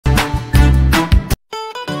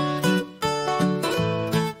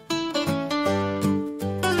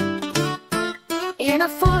In a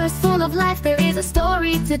forest full of life there is a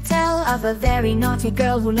story to tell of a very naughty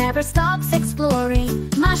girl who never stops exploring.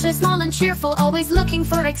 Masha is small and cheerful, always looking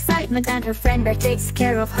for excitement, and her friend Bear takes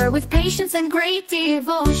care of her with patience and great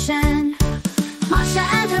devotion. Masha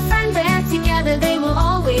and her friend Bear together, they will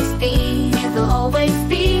always be, they'll always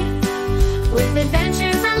be. With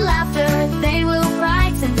adventures and laughter, they will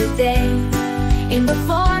brighten the day. In the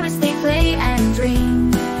forest they play and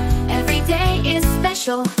dream. Every day is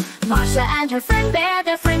special. Masha and her friend Bear,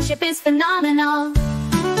 their friendship is phenomenal.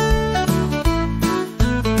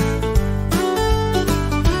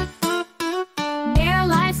 Bear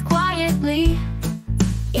lives quietly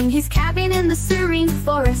in his cabin in the serene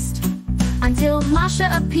forest, until Masha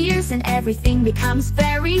appears and everything becomes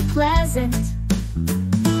very pleasant.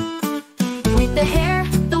 With the hare,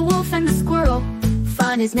 the wolf and the squirrel,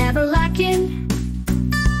 fun is never lacking.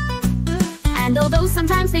 And although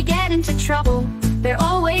sometimes they get into trouble, Bear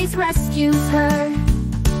always rescues her.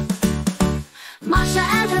 Masha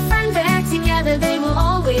and her friend Bear together, they will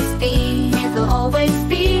always be, they'll always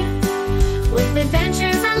be. With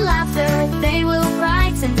adventures and laughter, they will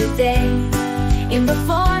brighten the day. In the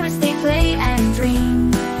forest they play and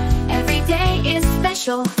dream. Every day is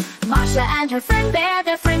special. Masha and her friend Bear,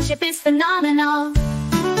 their friendship is phenomenal.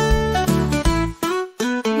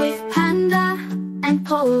 With panda and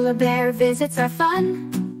polar bear, visits are fun.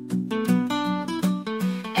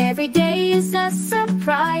 Every day is a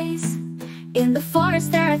surprise. In the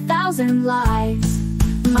forest there are 1,000 lives.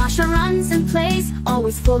 Masha runs and plays,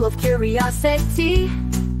 always full of curiosity.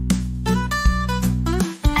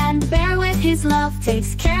 And Bear with his love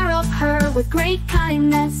takes care of her with great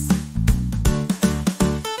kindness.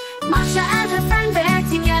 Masha and her friend Bear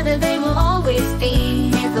together, they will always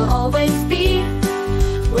be, they'll always be.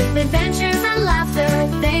 With adventures and laughter,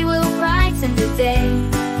 they will brighten the day.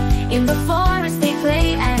 In the forest they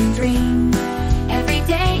play and dream. Every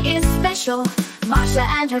day is special. Masha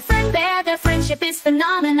and her friend Bear, their friendship is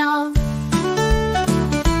phenomenal.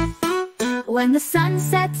 When the sun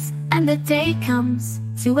sets and the day comes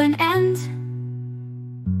to an end,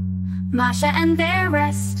 Masha and Bear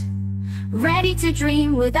rest, ready to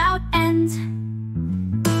dream without end.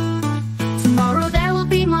 Tomorrow there will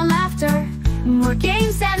be more laughter, more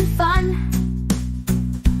games and fun.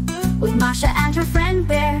 With Masha and her friend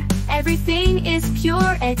Bear, everything is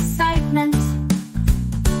pure excitement.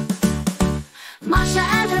 Masha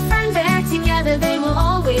and her friend Bear together, they will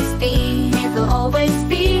always be, they'll always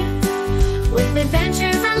be. With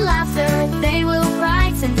adventures and laughter, they will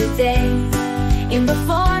brighten the day. In the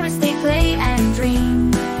forest they play and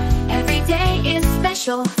dream. Every day is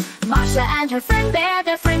special. Masha and her friend Bear,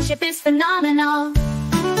 their friendship is phenomenal.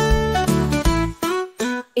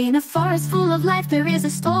 In a forest full of life there is a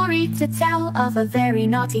story to tell of a very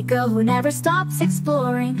naughty girl who never stops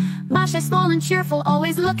exploring. Masha is small and cheerful,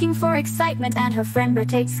 always looking for excitement, and her friend Bear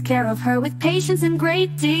takes care of her with patience and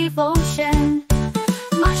great devotion.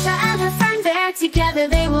 Masha and her friend Bear together,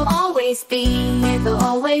 they will always be, they'll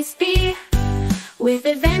always be. With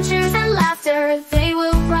adventures and laughter, they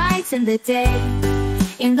will brighten the day.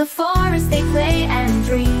 In the forest they play and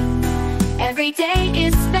dream. Every day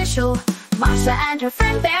is special. Masha and her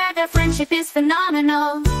friend Bear, their friendship is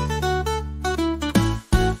phenomenal.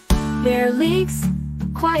 Bear lives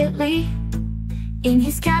quietly in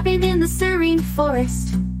his cabin in the serene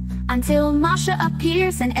forest, until Masha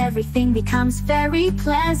appears and everything becomes very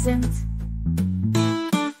pleasant.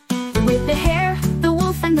 With the hare, the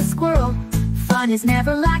wolf and the squirrel, fun is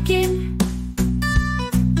never lacking.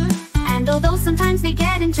 And although sometimes they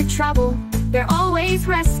get into trouble, Bear always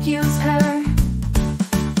rescues her.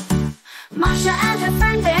 Masha and her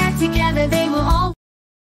friend Bear together, they will all.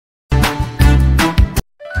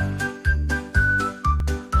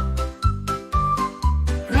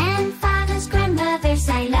 Grandfathers, grandmothers,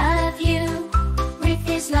 I love you. With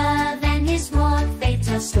his love and his warmth, they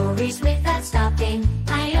tell stories without stopping.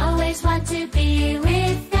 I always want to be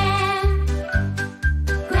with them.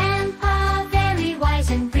 Grandpa, very wise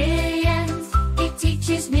and brilliant, he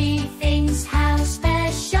teaches me things, how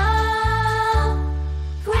special.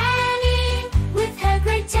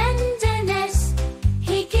 Tenderness,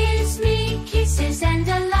 he gives me kisses and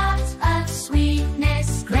a lot of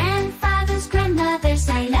sweetness. Grandfathers, grandmothers,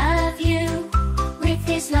 I love you. With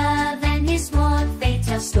his love and his warmth, they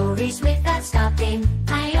tell stories without stopping.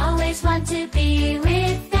 I always want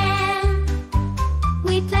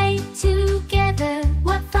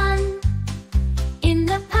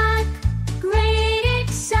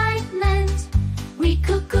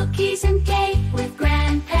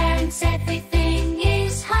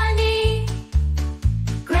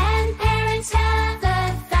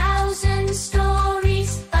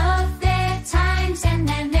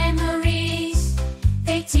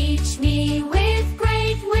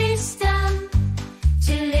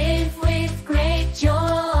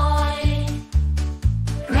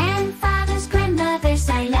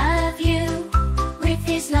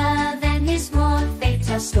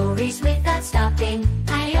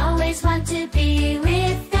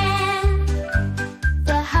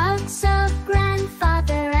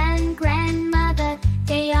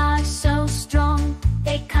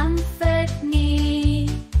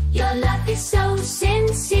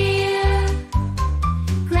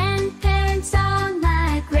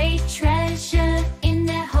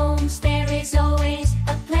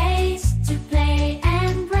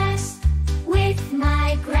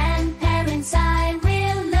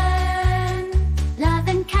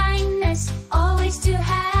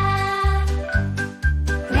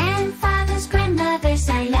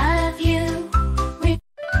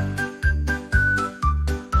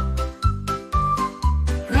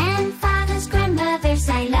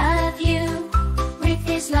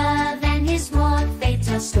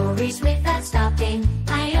stories with